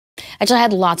Actually, I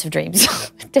had lots of dreams.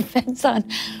 It depends on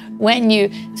when you,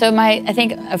 so I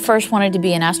think I first wanted to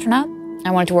be an astronaut.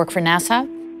 I wanted to work for NASA.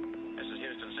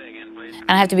 And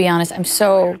I have to be honest, I'm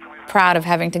so proud of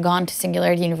having gone to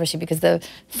Singularity University because the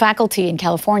faculty in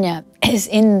California is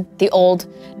in the old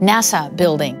NASA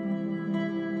building.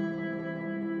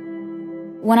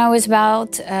 When I was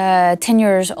about 10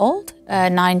 years old,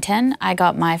 9, 10, I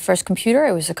got my first computer.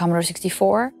 It was a Commodore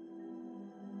 64.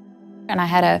 And I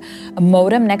had a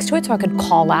modem next to it so I could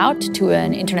call out to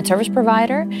an internet service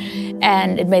provider.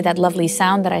 And it made that lovely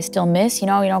sound that I still miss, you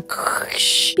know,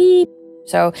 beep.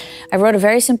 So I wrote a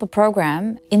very simple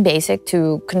program in BASIC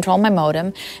to control my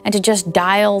modem and to just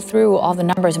dial through all the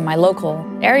numbers in my local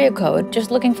area code,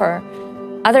 just looking for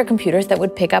other computers that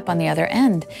would pick up on the other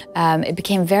end. It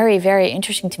became very, very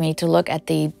interesting to me to look at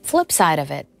the flip side of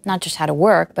it, not just how to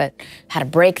work, but how to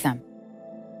break them.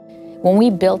 When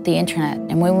we built the internet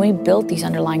and when we built these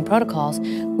underlying protocols,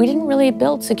 we didn't really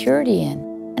build security in.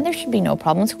 And there should be no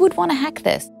problems. Who would want to hack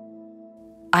this?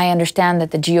 I understand that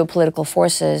the geopolitical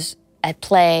forces at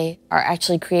play are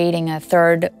actually creating a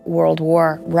third world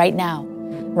war right now.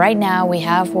 Right now we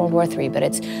have World War III, but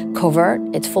it's covert,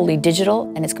 it's fully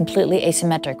digital, and it's completely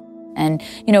asymmetric. And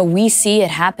you know, we see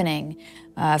it happening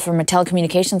from a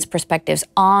telecommunications perspective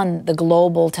on the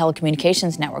global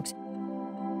telecommunications networks.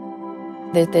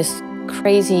 This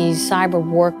crazy cyber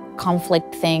war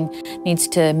conflict thing needs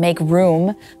to make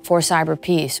room for cyber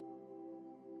peace.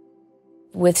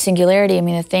 With Singularity, I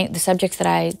mean, the subjects that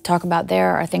I talk about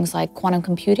there are things like quantum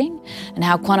computing and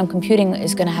how quantum computing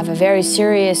is going to have a very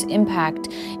serious impact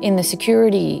in the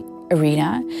security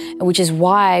arena, which is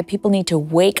why people need to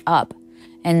wake up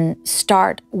and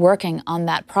start working on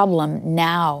that problem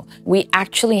now. We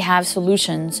actually have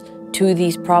solutions to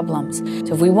these problems.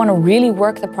 So if we want to really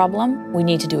work the problem, we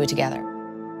need to do it together.